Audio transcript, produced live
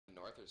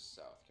or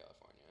South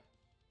California?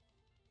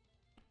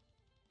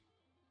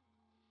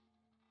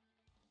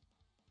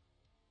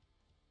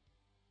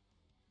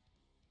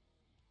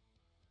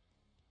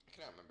 I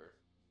cannot remember.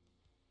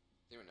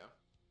 Does anyone know?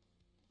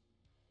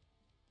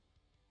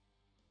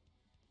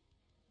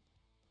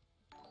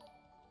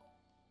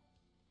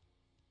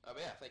 Oh,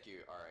 but yeah, thank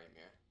you, R.A.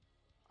 Mir.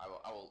 I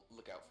will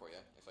look out for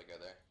you if I go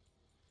there.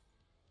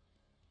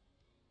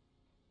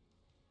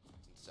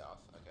 It's in South,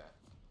 okay.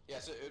 Yeah,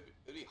 so it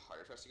would be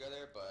harder for us to go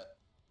there, but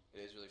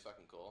it is really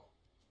fucking cool.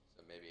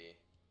 So maybe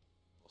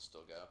we'll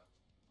still go.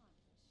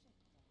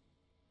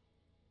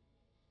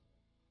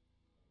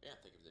 Yeah,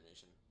 thank you for the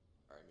donation,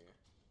 R.A. Mir.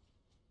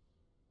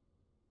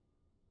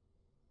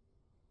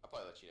 I'll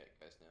probably let you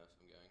guys know if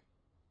I'm going.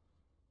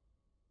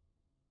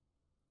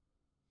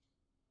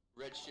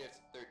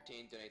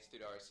 Redshift13 donates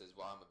 $2, says,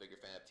 "While I'm a bigger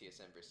fan of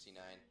TSM versus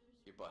C9,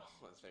 your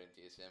butthole is better than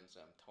TSM,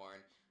 so I'm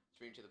torn.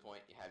 Stream to the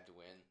point, you have to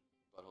win.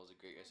 Butthole's a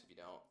great race if you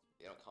don't.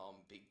 They don't call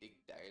him Big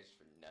Dick Dyrus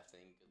for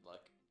nothing. Good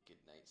luck. Good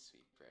night,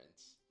 sweet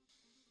prince."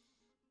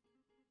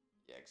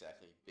 Yeah,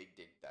 exactly. Big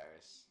Dick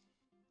Dyrus.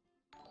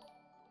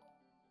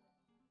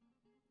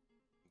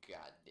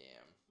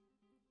 Goddamn.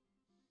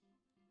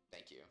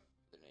 Thank you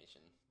for the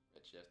donation,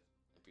 Redshift.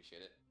 I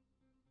appreciate it.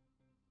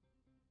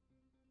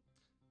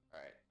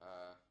 Alright,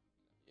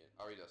 yeah,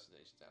 I'll read those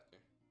donations after.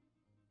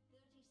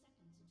 30 seconds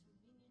until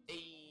minions.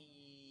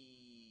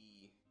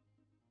 Ayy!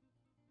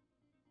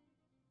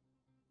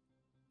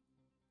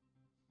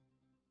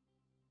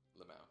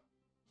 Lamau.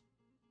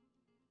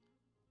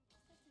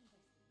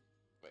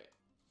 Wait,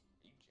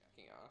 are you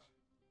jacking off?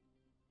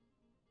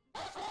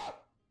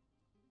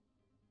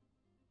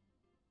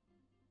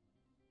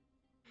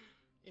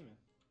 Hey man.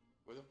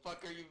 Where the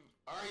fuck are you?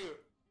 Are you?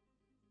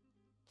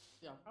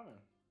 Yeah, I'm coming.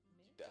 Did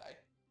you die?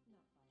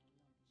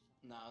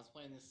 Nah, I was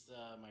playing this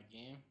my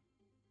game.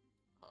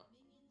 Huh?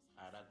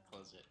 Alright, I had to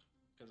close it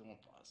because it won't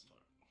pause for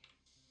it.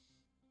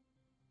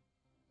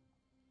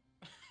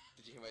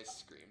 Did you hear my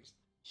screams?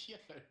 Yeah,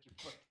 you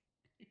fucking.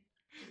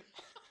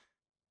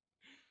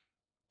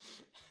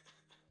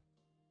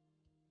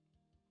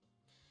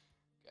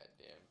 God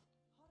damn.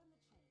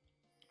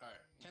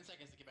 Alright, 10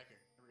 seconds to get back here.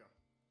 Here we go.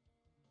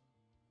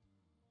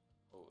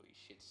 Holy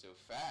shit, so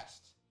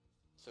fast!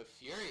 So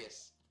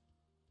furious!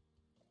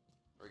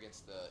 We're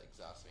against the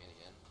exhaust man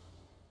again.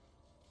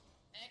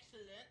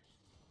 Excellent.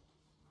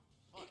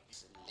 Fuck.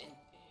 Excellent.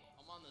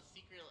 I'm on the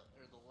secret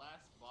or the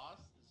last boss.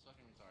 This is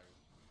fucking retarded.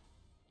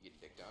 You get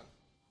dicked on?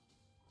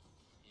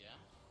 Yeah.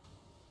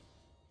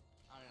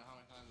 I don't know how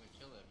many times I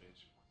kill that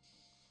bitch.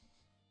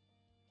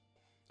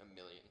 A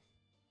million.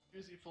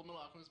 You ever seen Full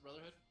Metal Alchemist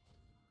Brotherhood?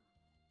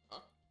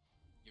 Huh?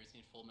 You ever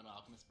seen Full Metal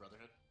Alchemist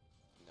Brotherhood?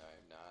 No,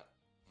 I'm not.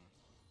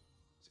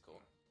 Is it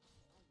cool?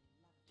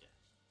 Yeah.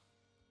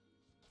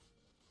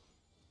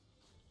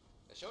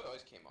 The show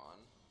always came on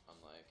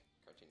like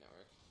Cartoon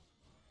Network,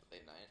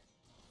 late night,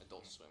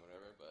 Adult Swim,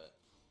 whatever, but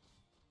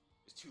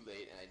it was too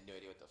late and I had no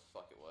idea what the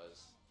fuck it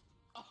was.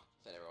 Oh!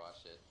 So I never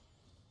watched it.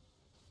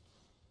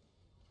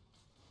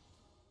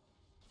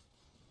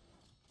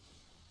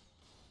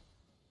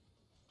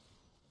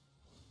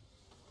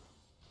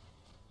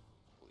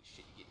 Holy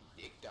shit, you getting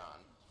dicked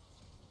on.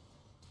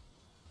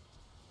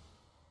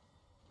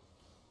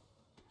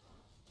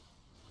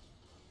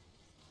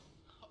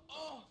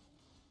 Oh!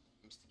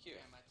 Mr. Q.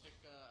 Damn, I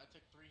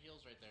took 3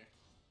 heals right there.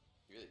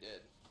 You really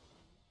did.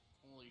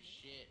 Holy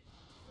shit.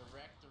 The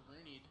wrecked, the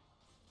runied.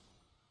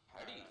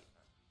 How do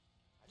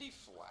you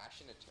flash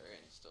in a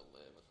turret and still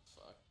live? What the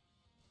fuck?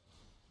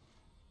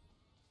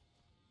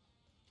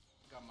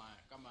 Got my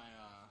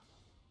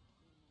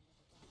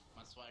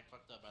swag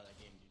fucked up by that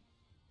game, dude.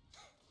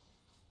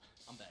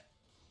 I'm back.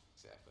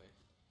 Exactly.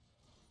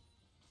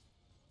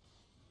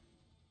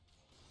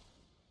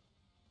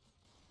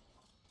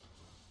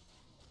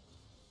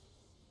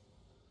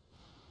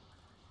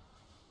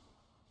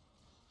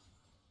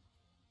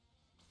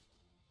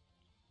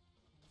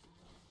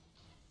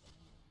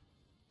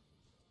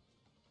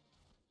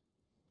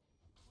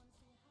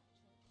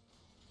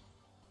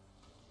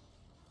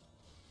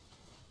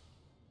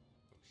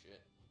 Oh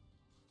shit.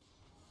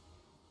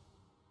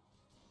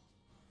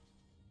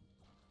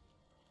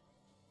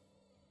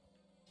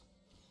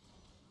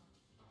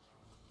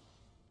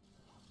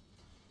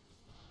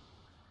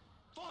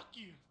 Fuck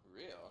you!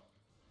 Real?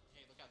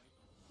 Hey, look out, dude.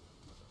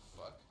 What the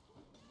fuck?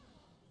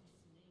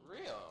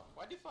 Real?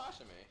 Why'd you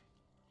flash at me?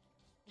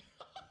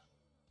 What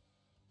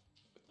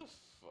the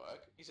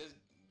fuck? He says...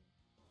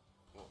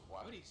 Well,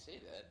 why would he say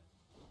that?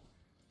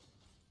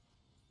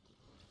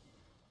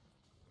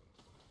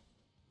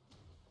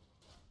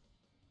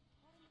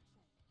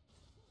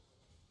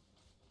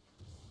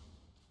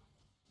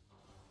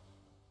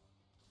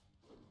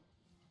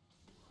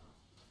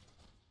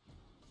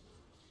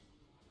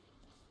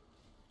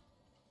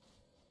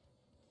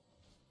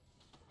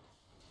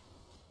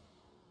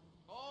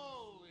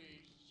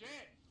 Holy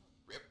shit!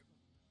 Rip.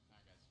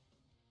 Alright, guys.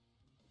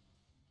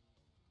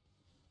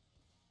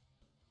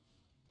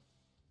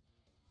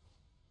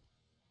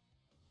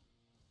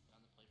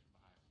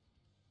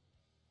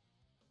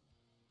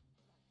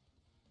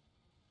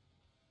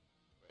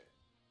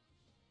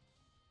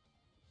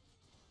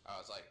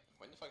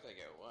 fuck did I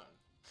get 1?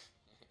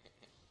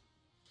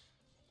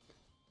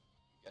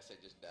 Guess I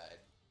just died.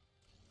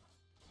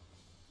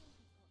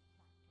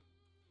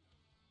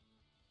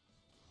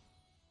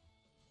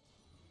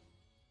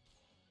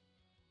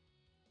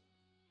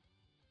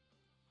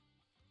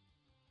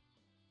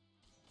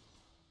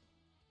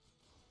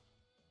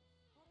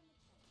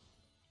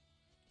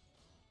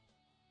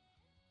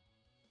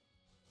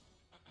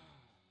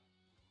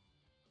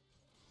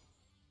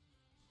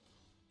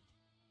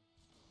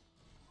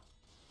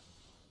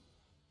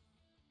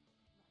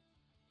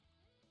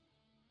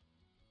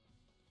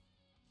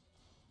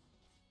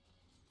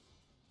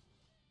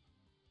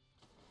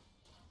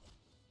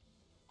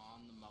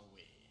 On my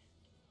way.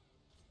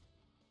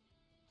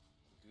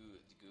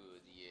 Good,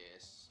 good,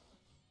 yes.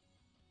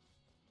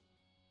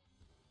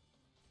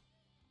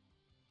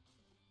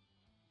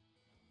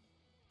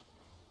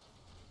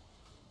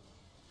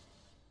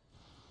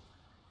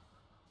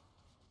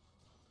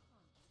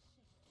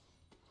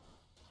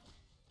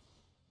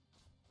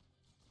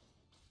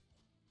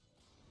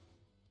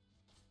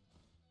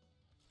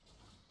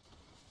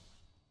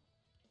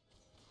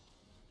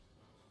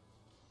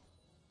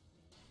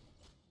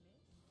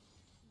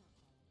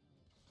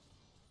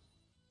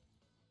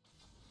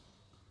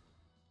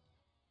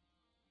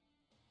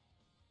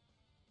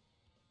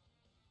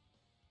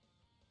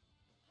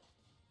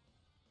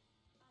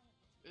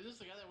 Is this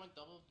the guy that went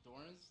double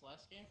Dorans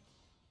last game?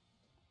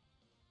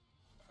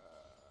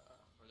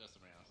 Or is that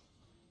somebody else?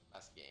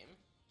 Last game?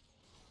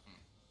 Hmm.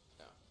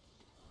 No.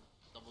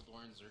 Double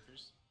Doran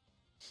Zerkers?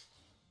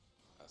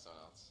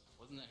 Someone else.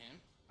 Wasn't that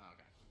him? Oh,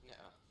 okay.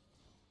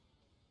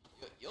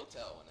 No. You'll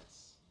tell when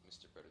it's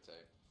Mr.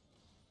 Prototype.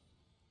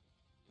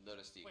 You'll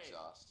notice the Wait.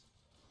 exhaust.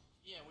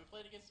 Yeah, we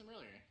played against him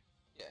earlier.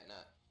 Yeah,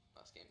 not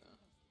last game though.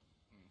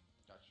 Hmm,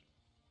 gotcha.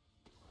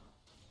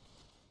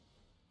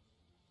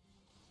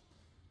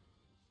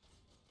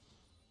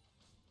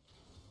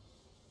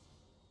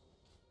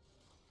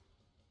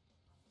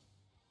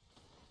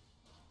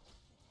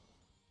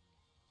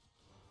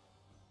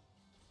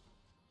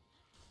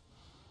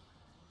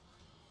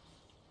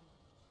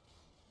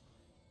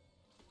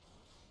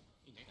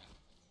 You take that.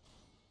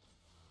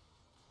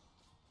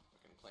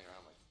 Fucking playing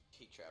around like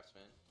cake traps,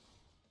 man.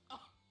 Oh!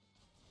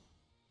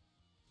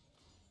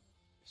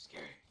 They're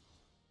scary.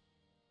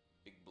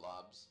 Big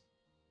blobs.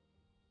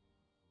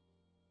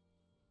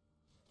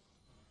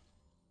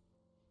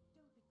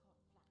 Don't be caught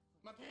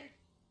flat-footed. My pig!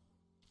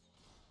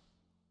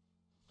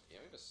 Yeah,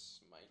 we have a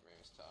smite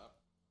Rams top.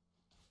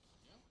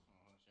 Yeah?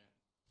 Oh, shit.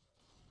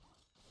 Hot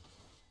on the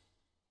train.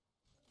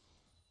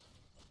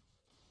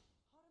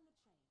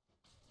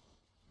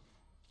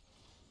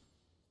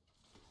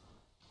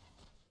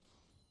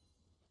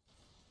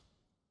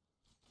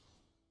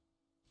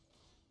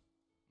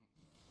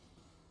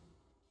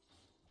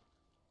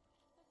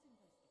 Let's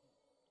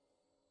investigate.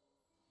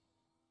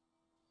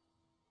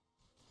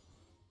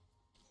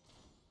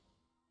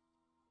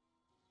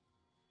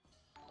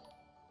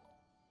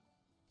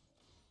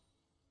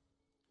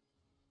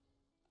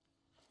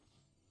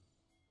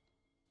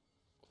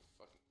 Holy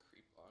fucking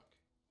creep lock.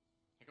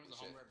 Here comes the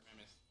Shit. homeward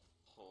premise.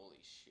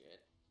 Holy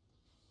shit.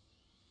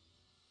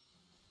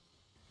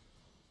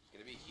 It's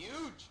gonna be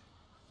huge!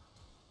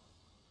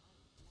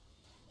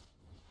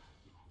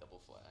 Double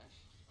flash.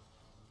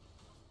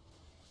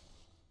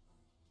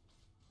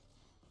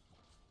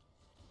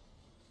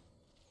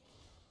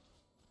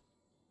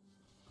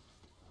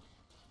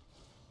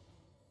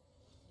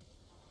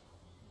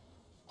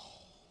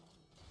 Oh,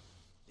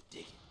 the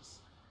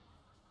diggins.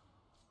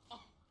 Oh!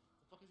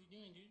 The fuck is he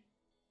doing, dude?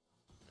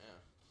 Yeah.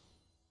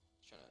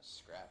 Trying to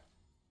scrap.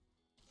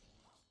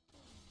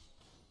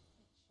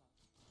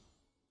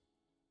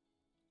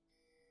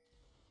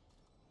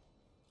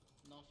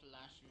 No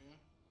flash, you.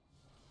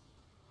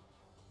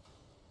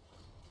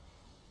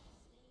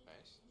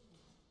 Nice.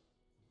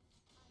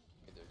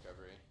 Get the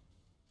recovery.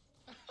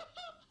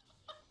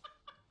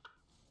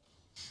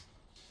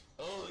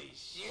 Holy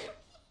shit!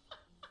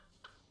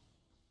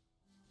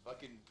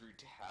 Fucking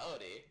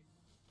brutality.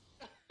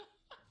 Want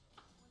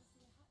to see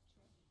a hat trick?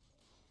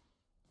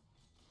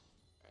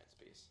 Alright,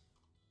 space.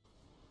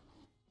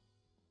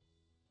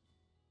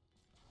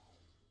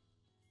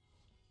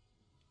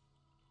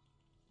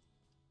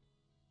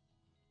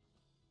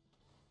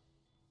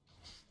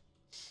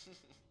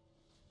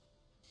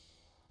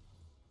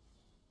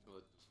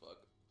 What the fuck?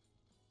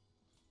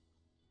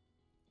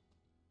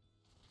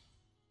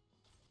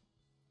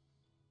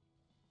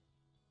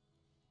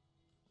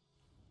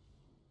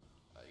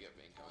 You got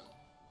Vayne coming.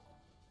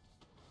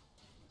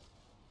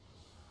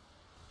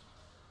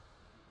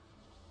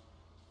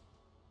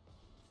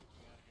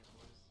 Get out of here,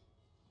 boys.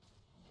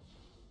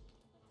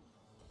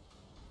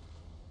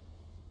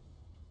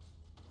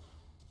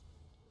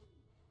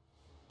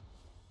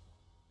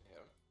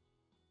 Yeah.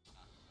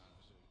 Ah, no,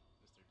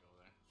 just their goal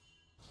there.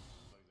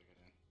 Bugs are good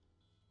in.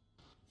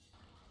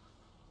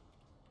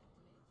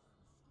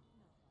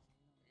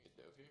 Get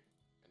dove here?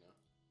 I know.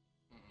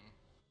 Mm-mm.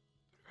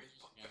 Right,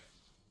 fuck. Yeah.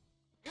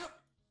 Yeah.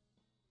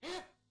 Yeah.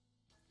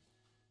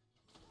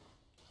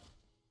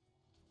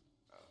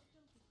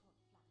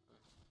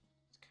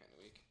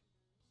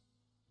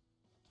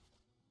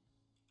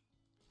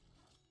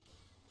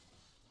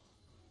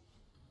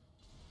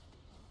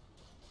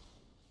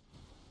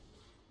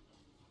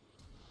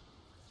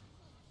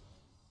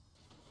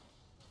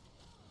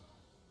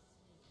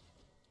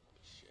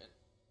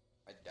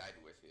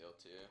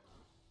 too.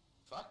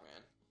 Fuck,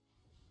 man.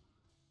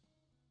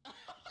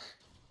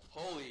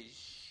 Holy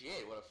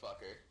shit, what a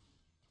fucker.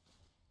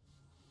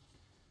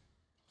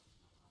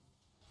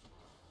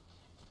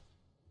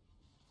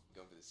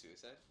 Going for the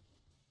suicide?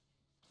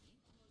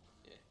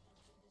 Yeah.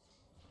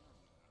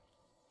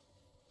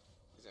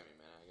 He's gonna be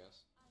mana, I guess.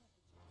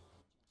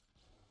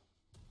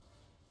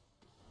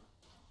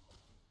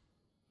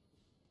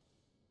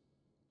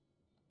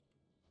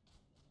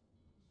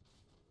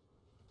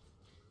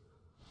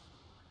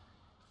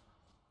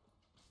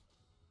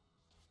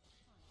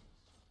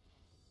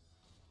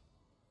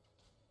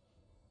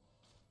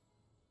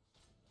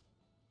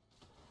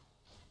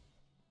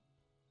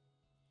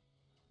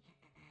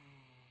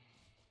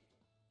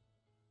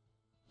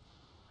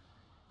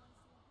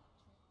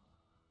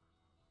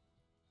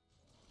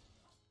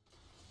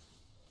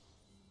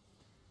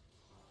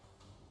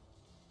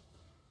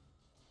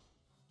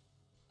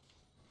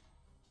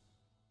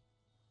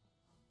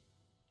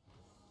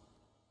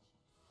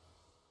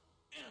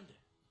 And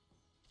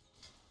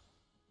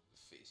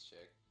Face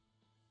check.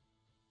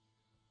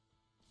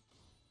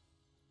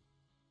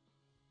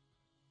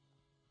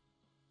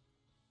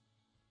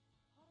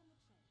 Hot on the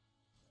train.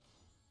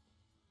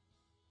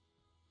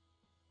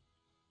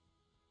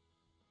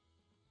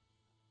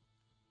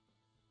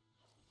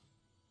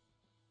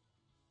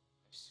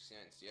 69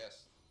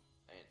 yes.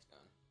 And it's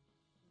gone.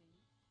 Me?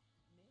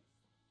 Miss?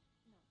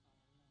 Not by a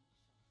long shot.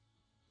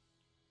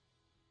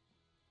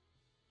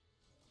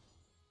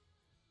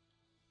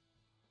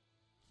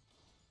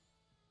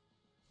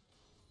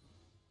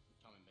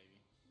 coming,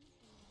 baby. We've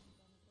been on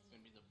them It's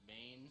gonna be the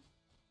Vayne.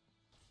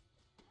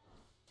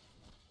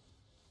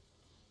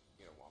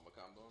 You gonna wombo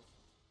combo him?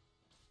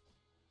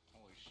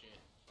 Holy shit.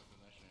 Fuck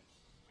with that shit.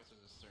 Guess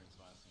there's a certain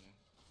spot soon.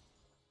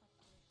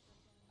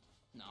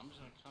 No, I'm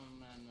just gonna come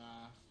and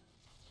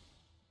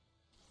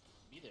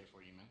be there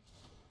for you, man.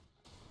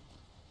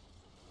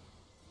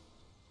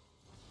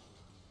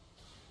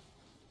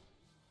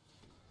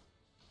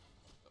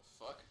 The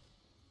fuck?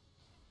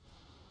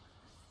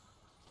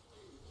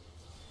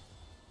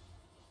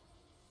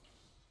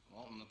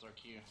 Well, I'm gonna throw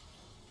Q.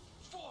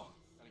 Fuck!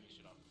 Gotta get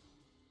shit up.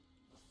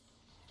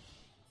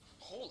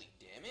 Holy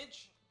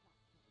damage?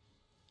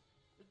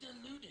 The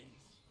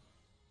deludings.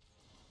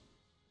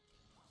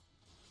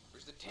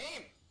 Where's the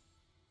tame?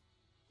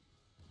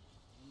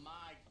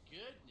 My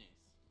goodness.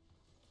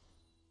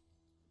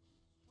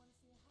 Want to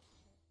see a hat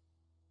trick?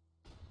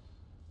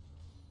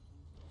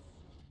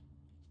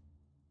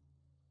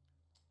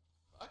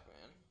 Fuck,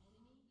 man.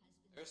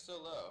 They're so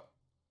low.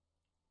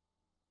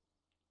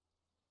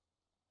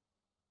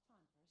 Time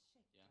for a shake.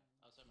 Yeah,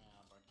 outside my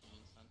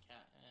Barkane,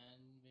 Suncat,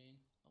 and Vayne.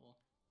 Oh well. I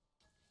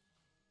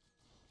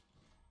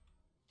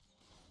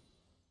have the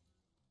tools.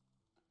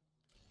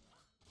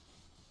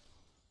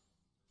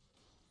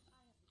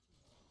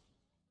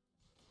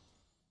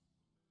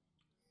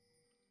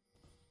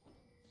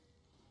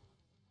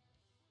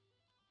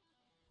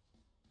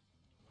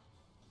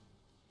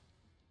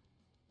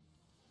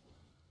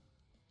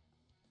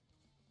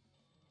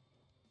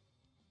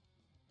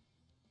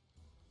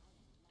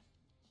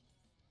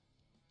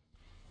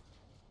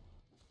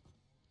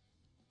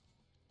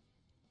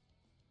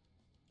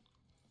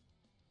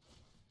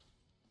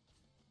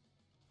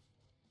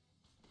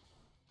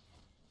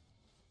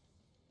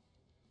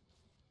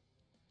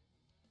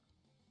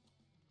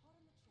 Hot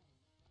on the train.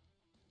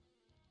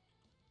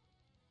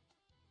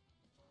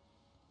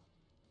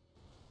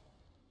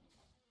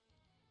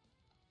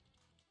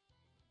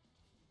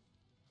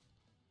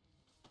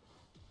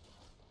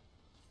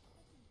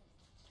 Let's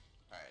investigate.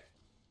 Alright.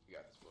 We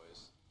got this,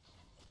 boys.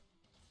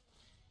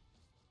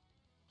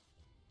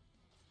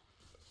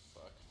 The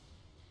fuck?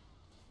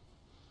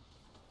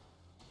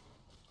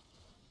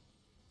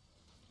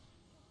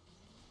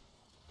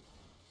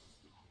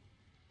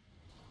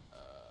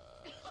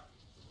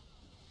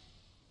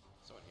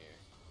 Someone here.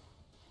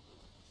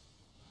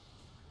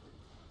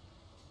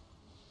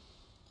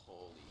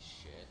 Holy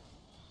shit.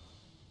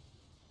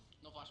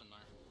 No flash in there.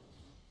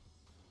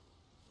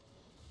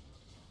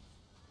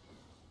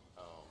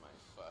 Oh my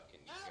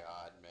fucking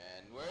god,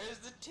 man. Where is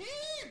the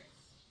team?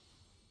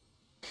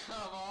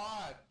 Come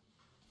on.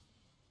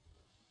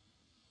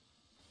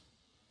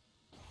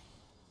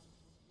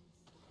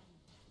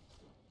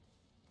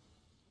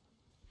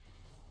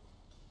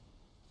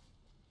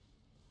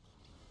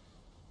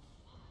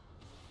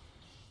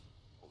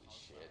 Holy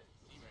shit.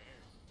 See right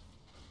here.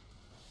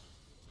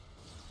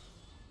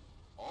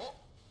 Oh!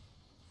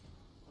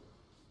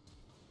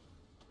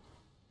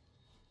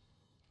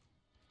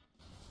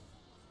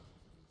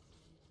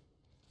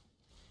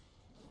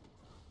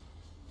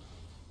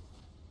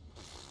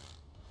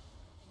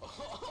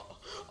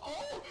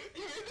 Oh!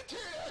 You made the turn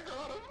aggro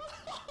on him!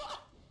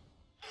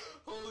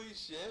 Holy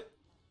shit.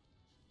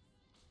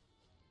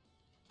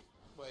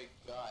 My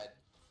god.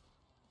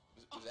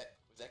 Was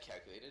that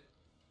calculated?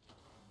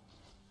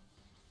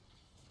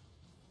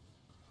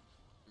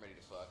 I'm ready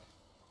to fuck.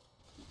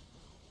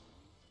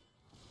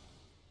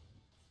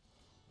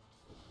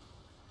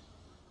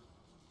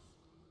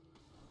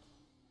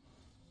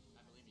 I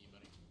believe in you,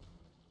 buddy.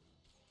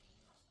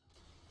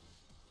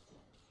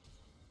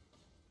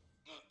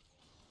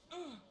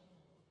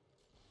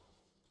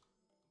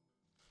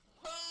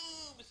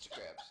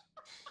 crabs.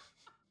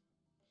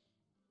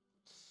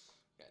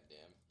 God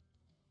damn.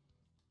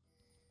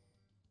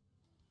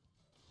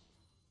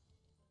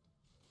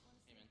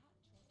 Hey man,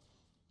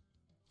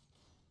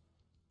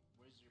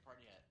 where's your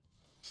party at?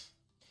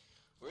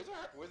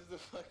 Where's the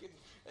fucking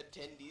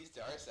attendees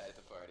to our side of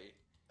the party?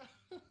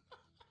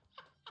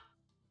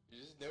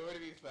 There's just nowhere to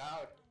be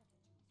found.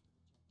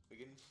 We're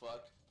getting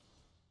fucked.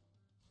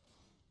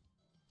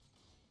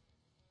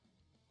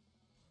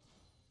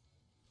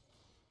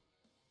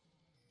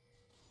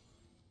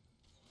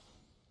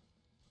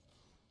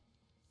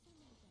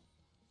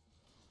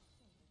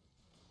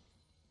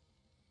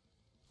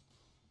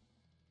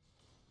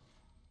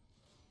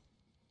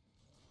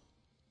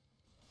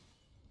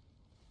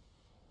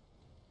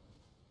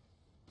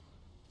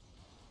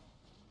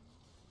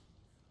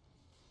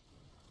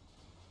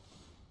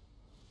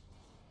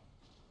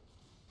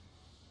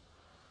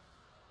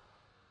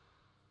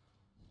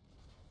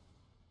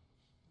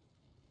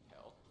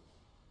 Hell.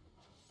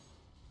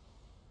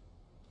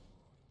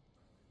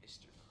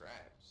 Mr.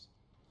 Krabs.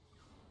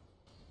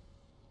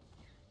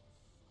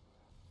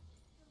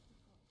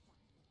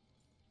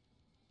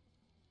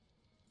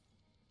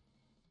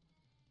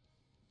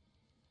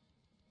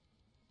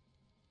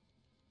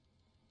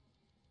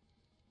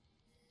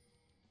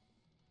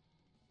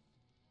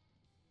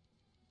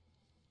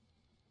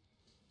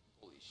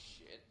 Holy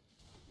shit.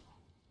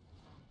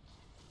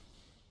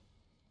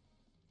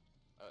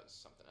 Oh, it's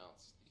something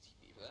else. Did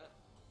you TP for that?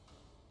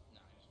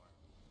 No, I just want.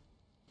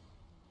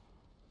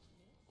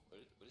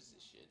 What is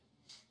this shit?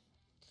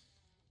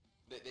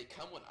 They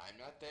come when I'm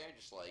not there,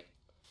 just like,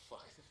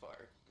 fuck the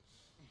fart.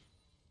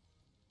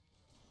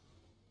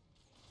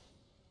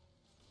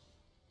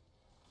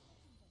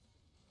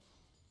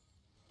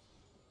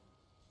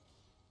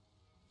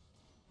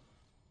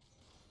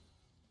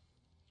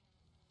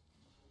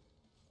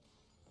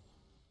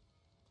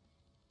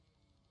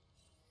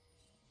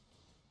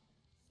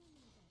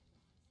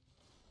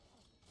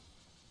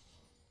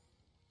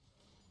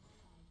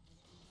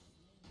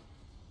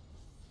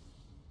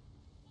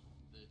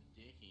 The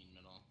dicky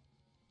middle.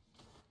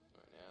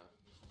 Right now.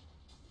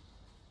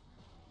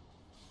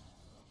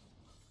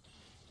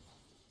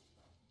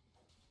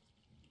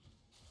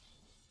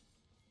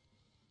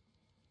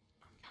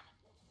 I'm coming.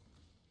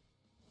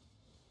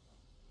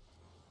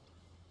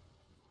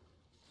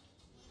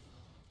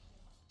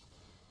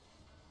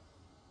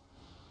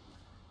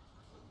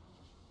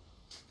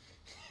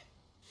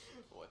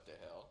 What the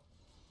hell?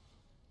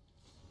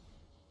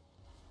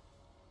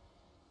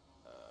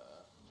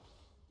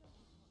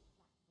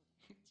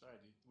 Sorry,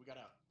 dude. We got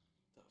out.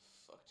 The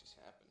fuck just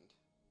happened?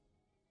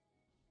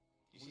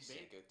 Did We you see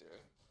bait? it go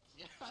through?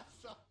 Yeah, I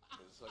saw.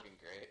 It was fucking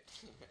great.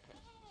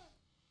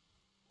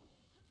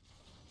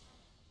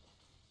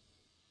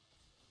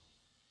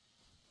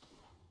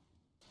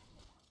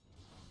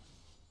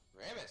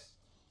 Ramus!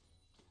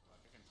 Fuck,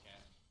 here comes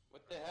Cat.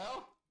 What the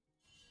hell?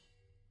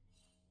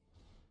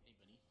 Hey,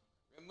 buddy.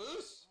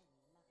 Ramus!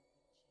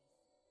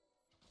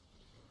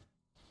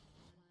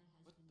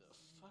 What the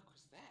fuck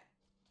was that?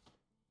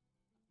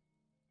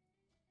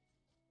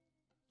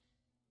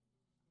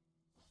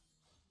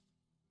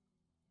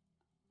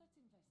 Let's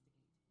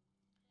investigate.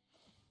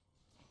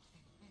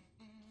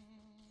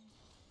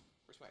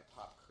 Where's my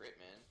pop crit,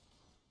 man?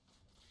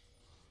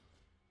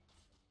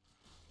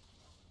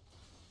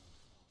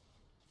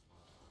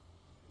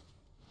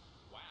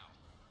 Wow.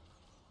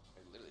 I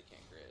literally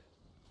can't crit.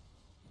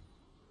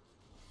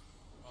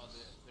 Oh,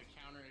 the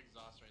counter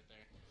exhaust right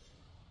there.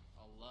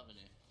 I'm loving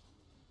it.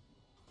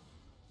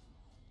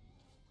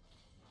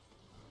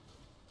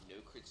 No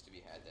crits to be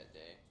had that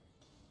day.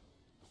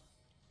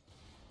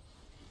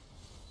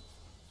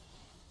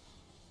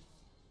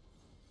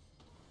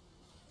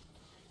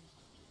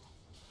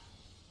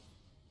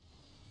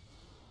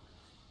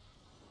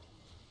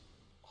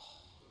 Oh,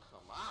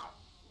 come on!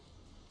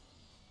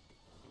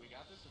 Do we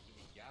got this or do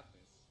we got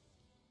this?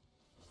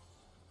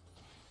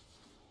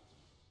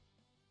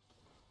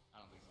 I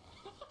don't think so.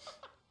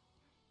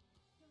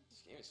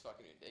 This game is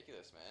fucking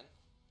ridiculous, man.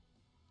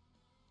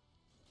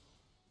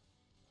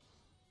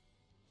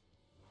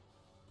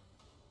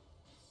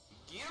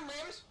 Get him,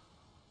 Ramus!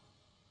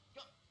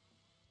 Go.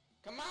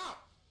 Come on!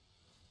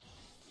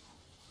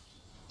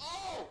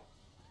 Oh!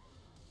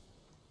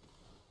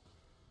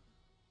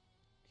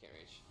 I can't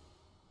reach.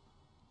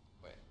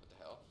 Wait, what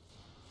the hell?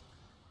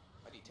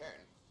 Why'd he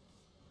turn?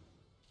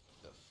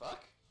 The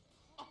fuck?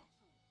 Oh.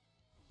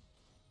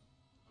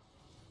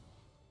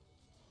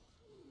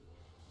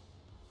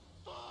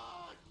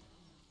 Fuck!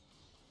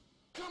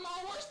 Come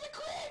on, where's the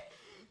crit?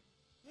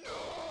 No!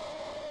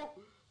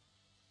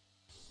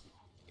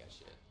 You got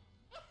shit.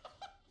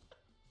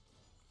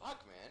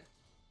 Fuck, man.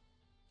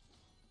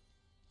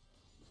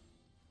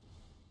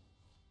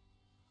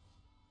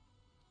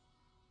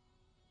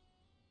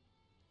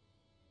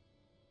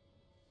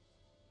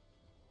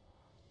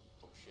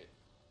 Oh shit.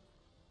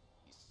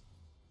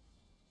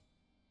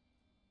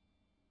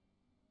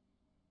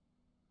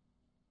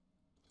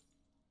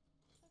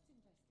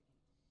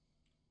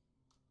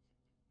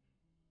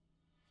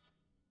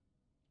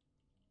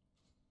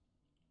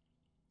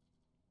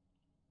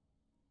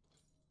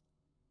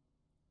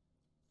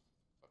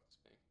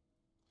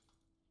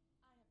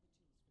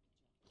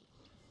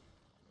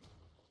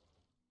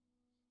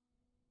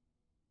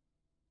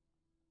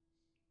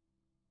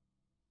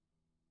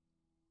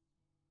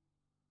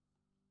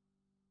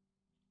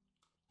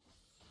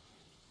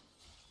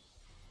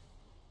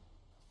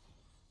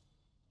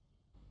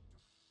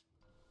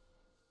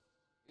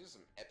 are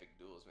some epic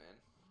duels, man.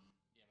 Yeah, man,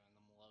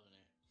 I'm loving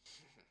it.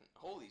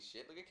 Holy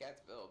shit, look at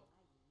Cat's build.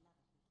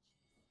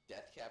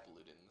 Deathcap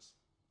Ludens.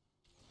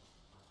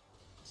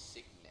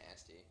 Sick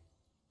nasty.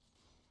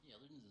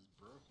 Yeah, Ludens is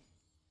broken.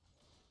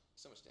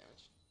 So much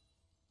damage.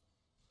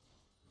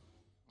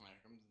 Alright,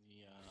 here comes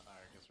the,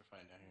 alright, I guess we're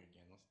fighting down here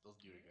again. Let's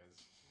do it,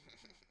 guys.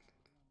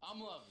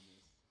 I'm loving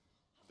this.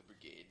 The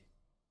brigade.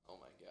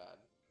 Oh my god.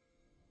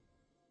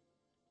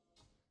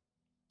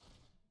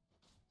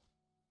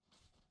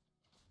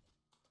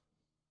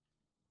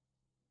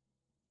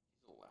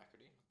 He's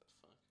alacrity? What the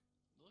fuck?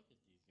 Look at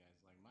these guys,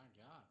 like, my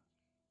god.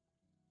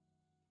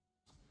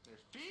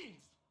 They're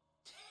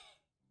fiends!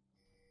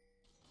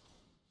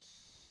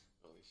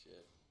 Holy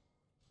shit.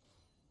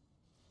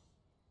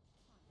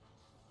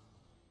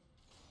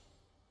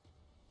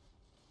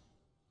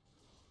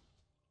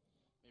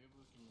 Maybe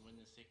we can win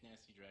this sick,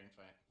 nasty dragon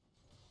fight.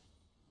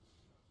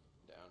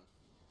 Down.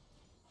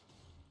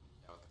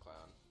 Down with the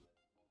clown.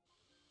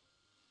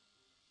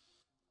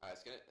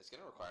 It's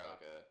gonna require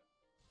like a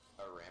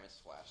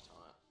Rammus flash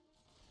taunt.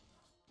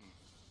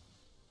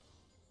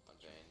 On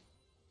Vayne.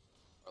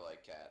 Or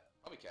like Cat.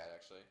 Probably Cat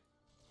actually.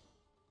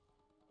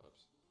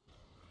 Oops.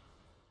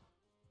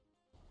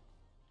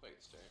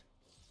 Wait, start.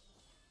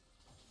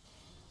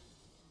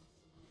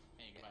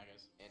 Hey, goodbye,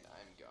 guys. And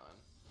I'm gone.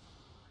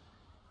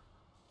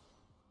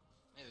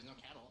 Hey, there's no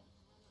cattle.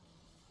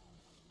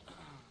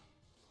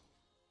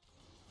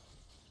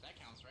 That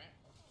counts, right?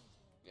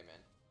 Yeah,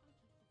 man.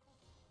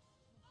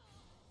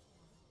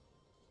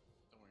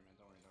 Don't worry, man.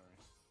 Don't worry, don't worry.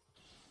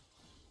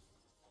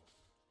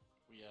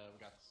 We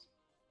got this.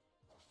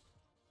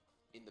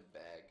 In the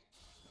bag.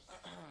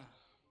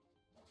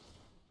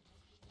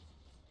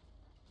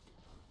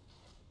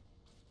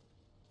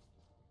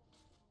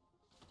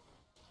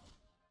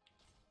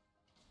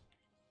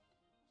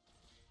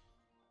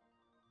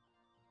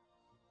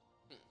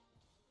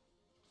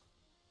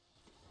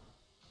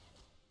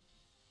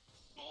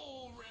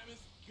 Oh,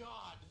 Rammus,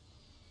 God!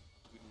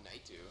 Ooh,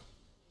 Naitu.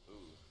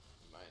 Ooh,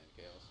 mine,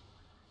 Chaos.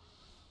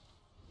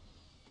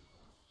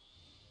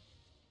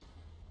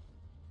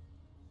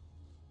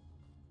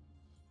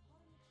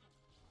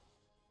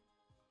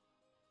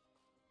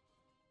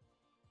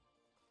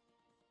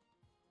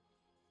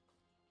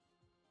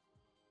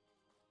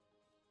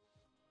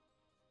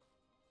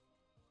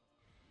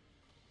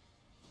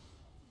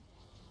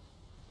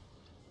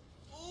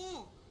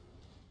 Ooh!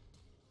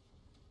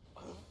 A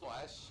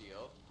flash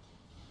shield.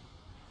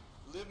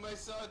 Live, my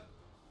son!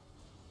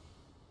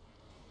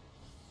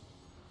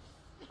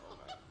 Oh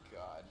my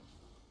god.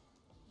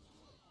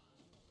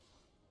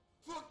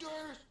 Fuck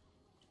Dyrus!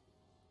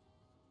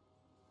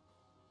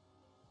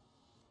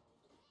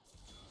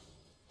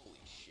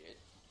 Holy shit.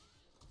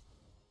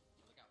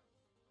 Look out.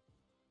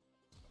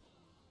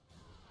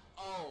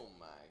 Oh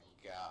my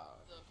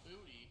god. The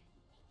booty.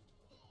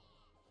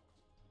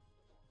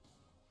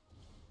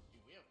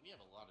 Dude, we have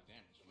a lot of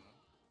damage, you know?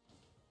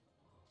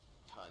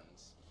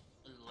 Tons.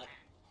 A lot.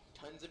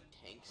 Tons of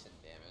tanks and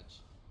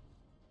damage.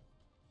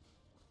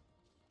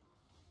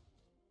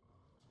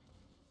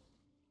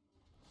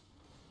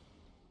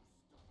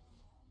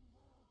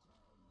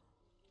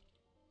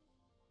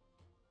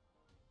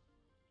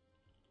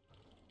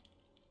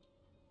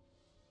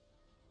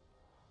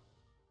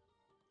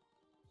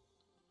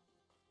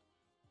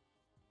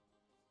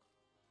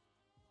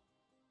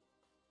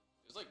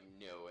 There's like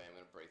no way I'm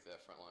gonna break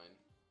that front line.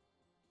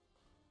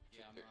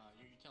 Yeah,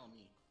 you're telling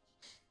me.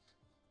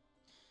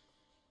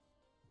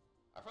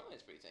 Our front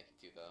line's pretty tanky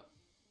too, though.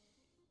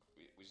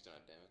 We just don't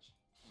have damage.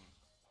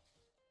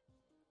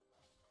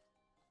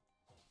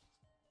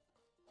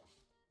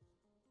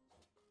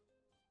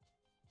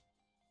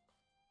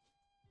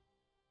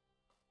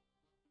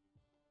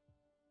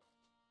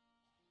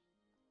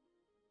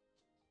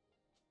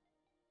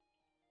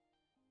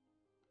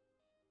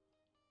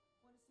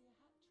 Want to see a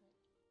hat trick?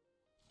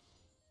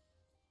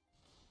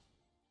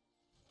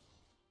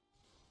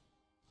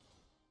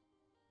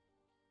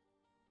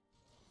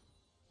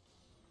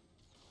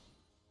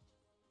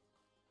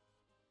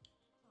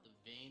 The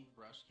Vayne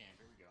brush camp.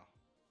 Here we go.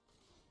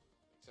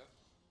 Think so?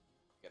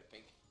 Got a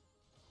pink.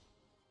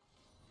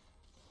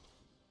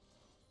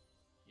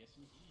 Yes,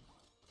 indeed. I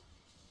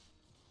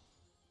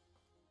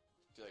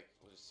feel like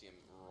we'll just see him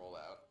roll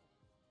out.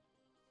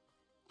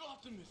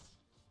 Optimus!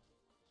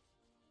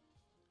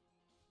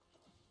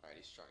 Alright,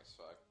 he's strong as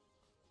fuck.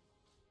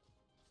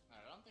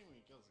 Alright, I don't think we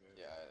can kill this guy.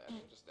 Yeah, I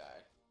think just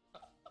die.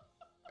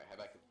 Alright, head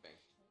back to the pink.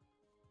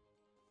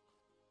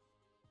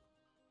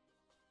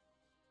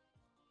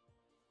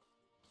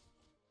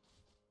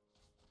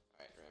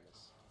 Alright,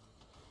 Rammus.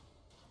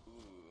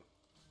 Ooh.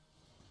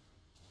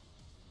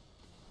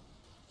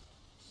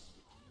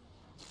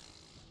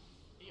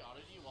 He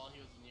autoed you while he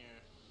was near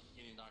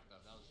getting knocked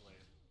up. That was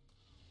hilarious.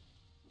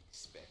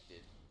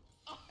 Expected.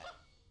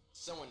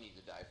 Someone need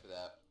to die for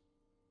that.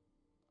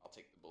 I'll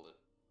take the bullet.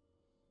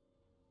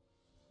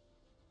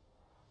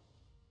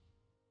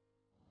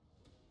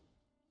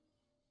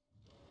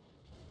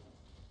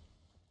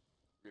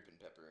 Rippin'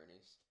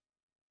 pepperonis.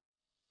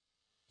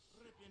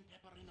 Ripping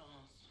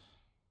pepperinos.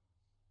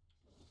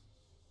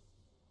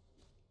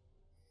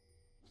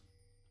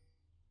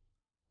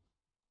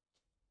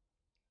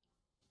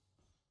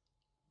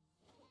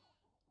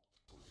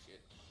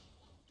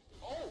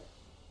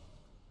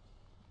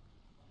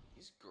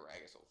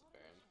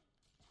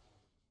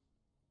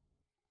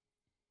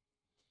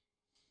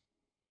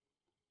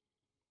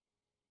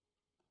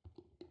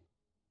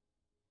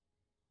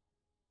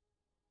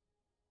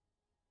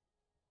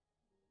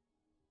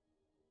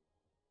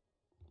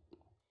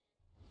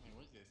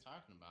 he's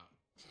talking about.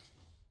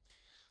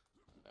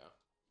 No.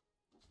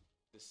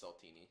 This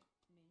Saltini.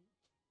 Me.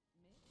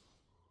 Miss.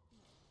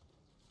 No.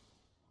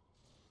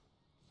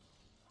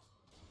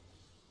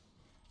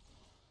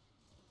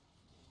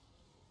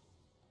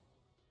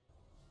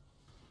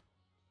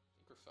 I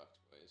think we're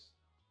fucked, boys.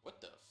 What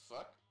the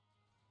fuck?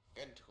 I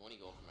got 20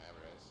 gold from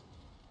Avarice.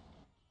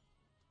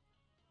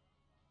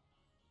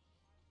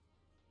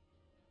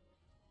 Time for a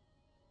shift.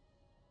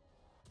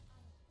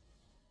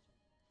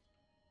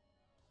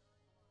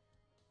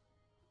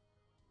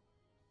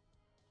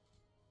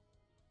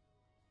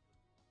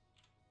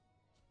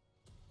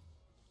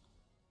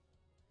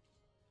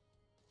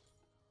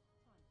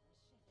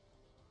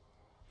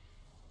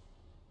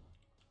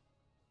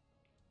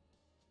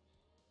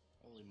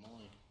 Holy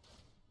moly.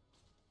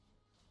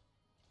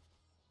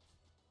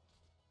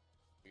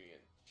 You're gonna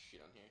get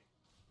shit on here.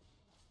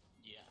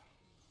 Yeah.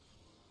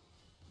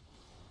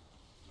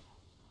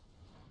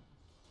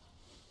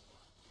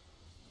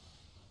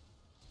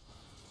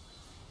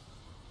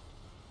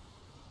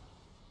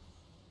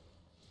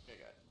 Okay,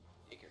 got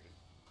Acre.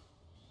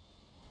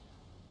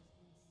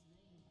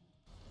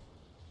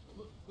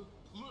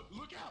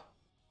 Look out!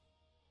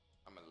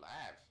 I'm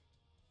alive.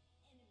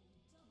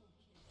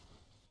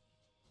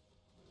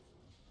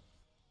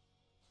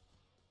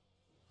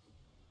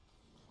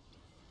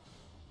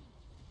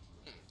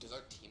 Does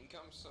our team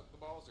come suck the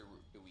balls, or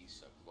do we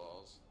suck the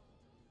balls?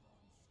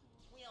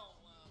 Well,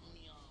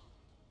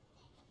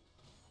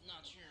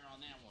 not sure on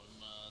that one,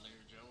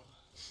 there, Joe.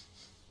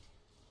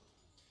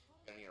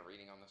 Got any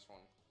reading on this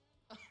one?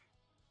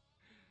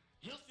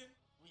 Houston,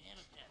 we have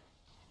a pet.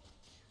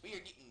 We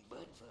are getting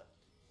butt fucked.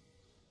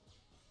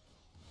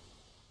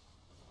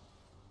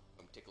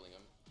 I'm tickling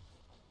him.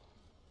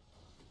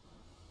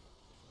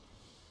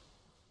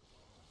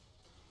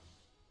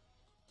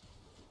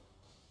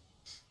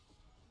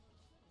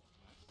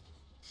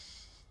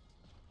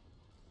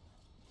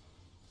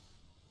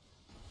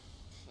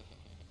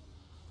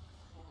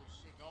 Holy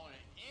shit, going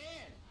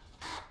in!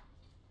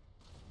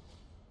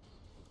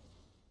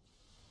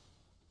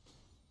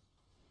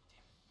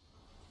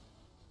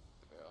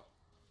 The barrel.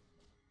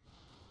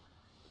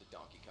 The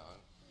Donkey Kong.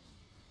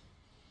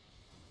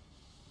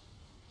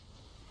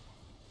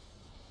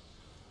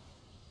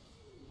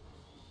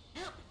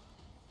 Yep.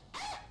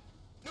 Ah!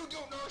 No,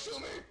 don't show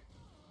me!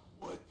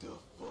 What the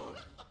fuck?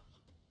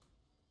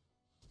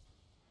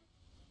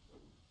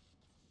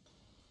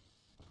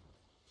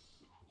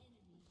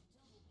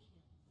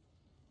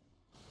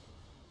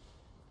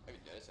 I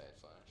haven't noticed I had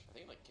flash. I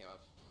think it like came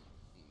up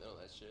in the middle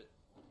of that shit.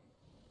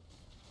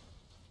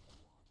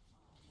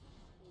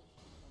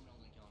 I'm not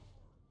gonna kill him.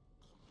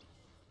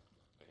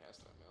 It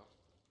has to mill.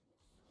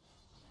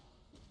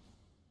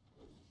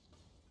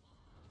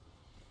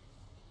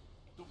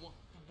 The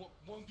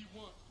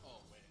 1v1.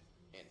 Oh, wait.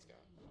 And it's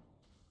gone.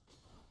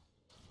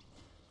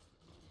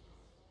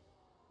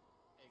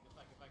 Hey, good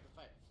fight, good fight, good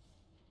fight.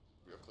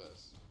 Real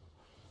close.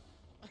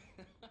 Want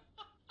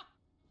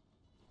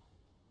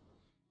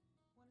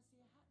to see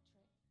a hat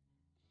trick?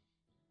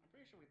 I'm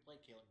pretty sure we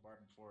played Caitlyn Bard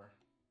before.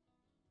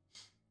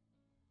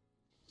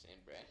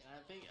 Same brand. And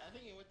I think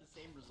it went the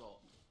same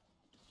result.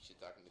 Shit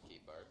talking to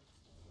Kate Bard.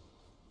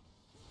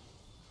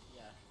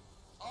 Yeah.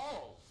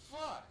 Oh,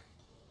 fuck!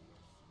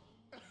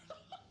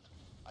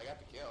 I got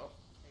the kill.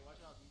 Hey,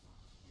 watch out,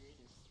 you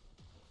Aegis.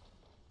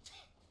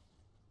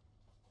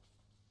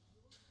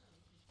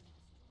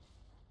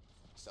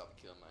 Saw the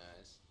kill in my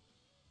eyes.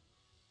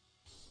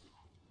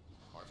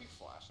 Or if he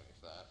flashed on me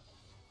for that.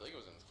 I feel like it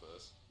wasn't as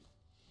close.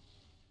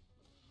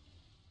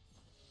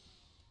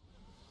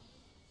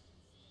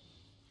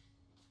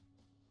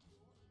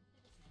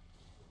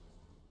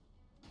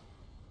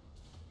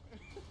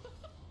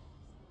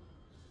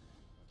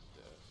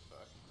 The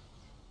fuck?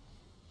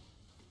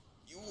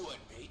 You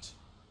would, mate.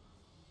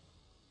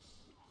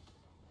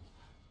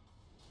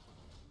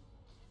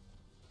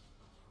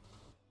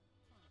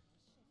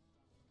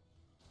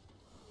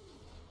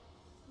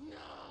 No!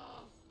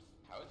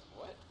 How it's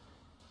what?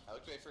 I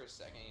looked away for a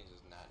second and he's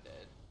just not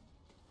dead.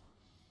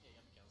 Yeah, you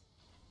got the kills.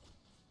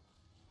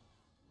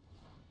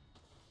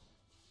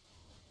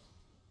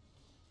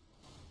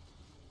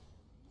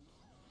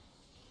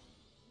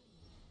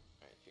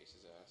 Alright, chase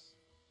his ass.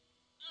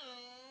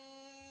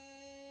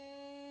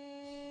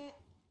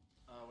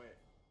 Oh, wait.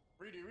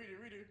 Redo.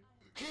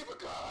 Keep it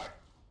going!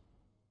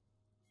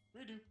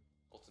 Redo.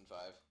 Ult in 5.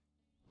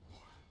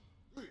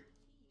 3,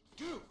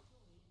 2,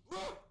 1!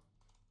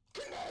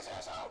 Get his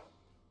ass out!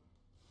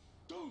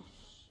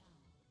 Deuce!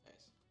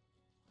 Nice.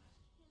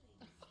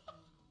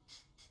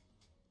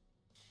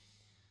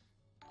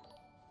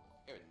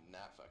 He would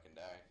not fucking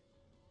die.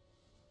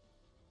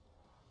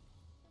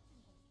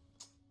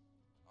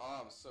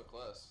 Oh, I'm so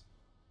close.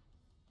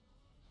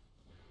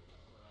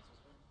 What am I supposed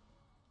to do?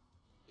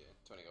 Yeah,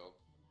 20 gold.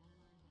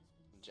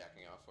 I'm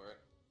jacking off for it.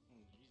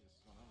 Jesus,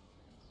 what's going on with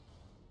you guys?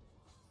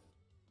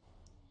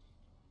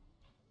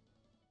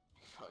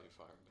 Probably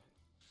farm, but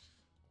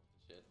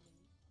shit.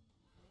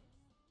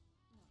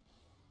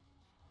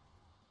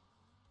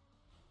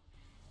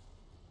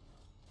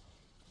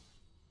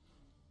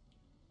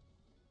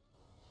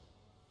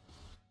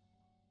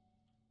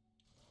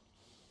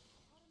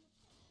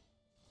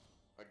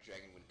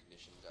 dragon win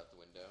conditions out the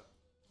window.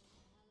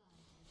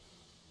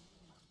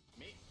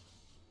 Me?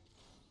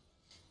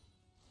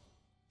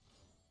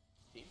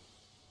 Team?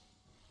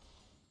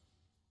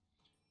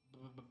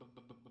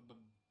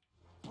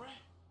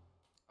 Brett!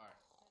 Alright,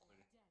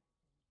 later.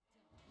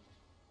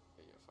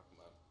 Yeah, yo, fuck him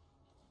up.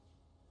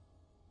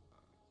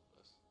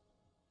 Close.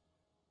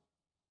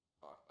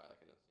 Walk by like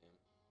I don't see him.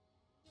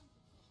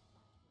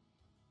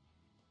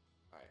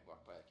 Alright,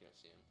 walk by like you don't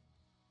see him.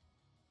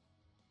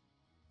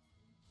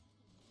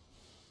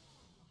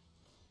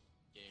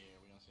 Yeah,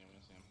 we don't see him, we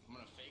don't see him. I'm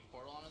gonna fake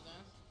portal on his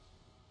ass.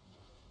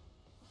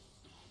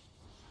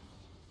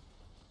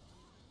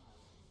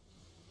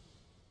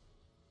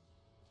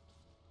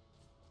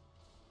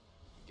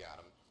 Got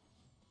him.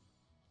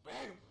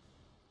 Bam!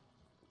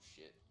 Oh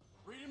shit.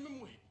 Read him and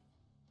wait.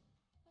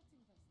 Let's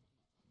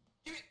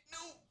investigate. Give it!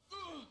 No!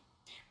 Ugh.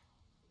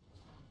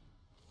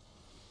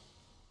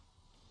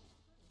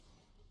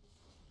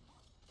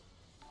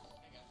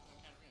 Hey guys, I'm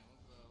Katarina.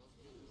 Let's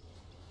do this.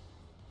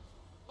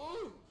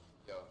 Ooh!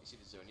 Yo, you see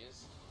the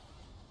Zonias?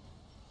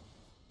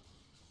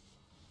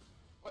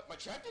 What? My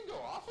trap didn't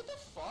go off? What the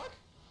fuck?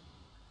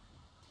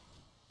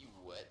 You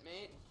what,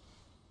 mate?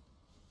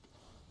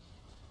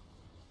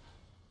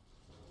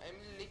 I'm a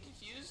little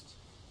confused.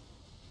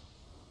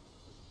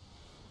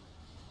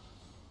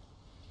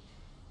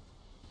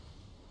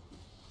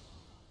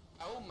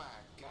 Oh my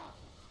god.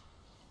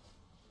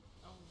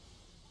 Oh.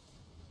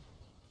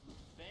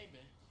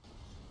 Baby.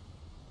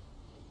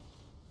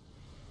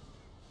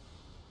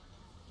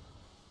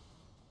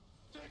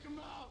 Take him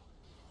out!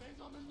 Vayne's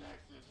on the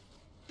nexus!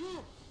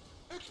 Dude!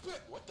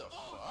 Expect. What the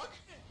fuck?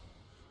 Shit.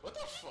 What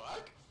the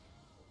fuck?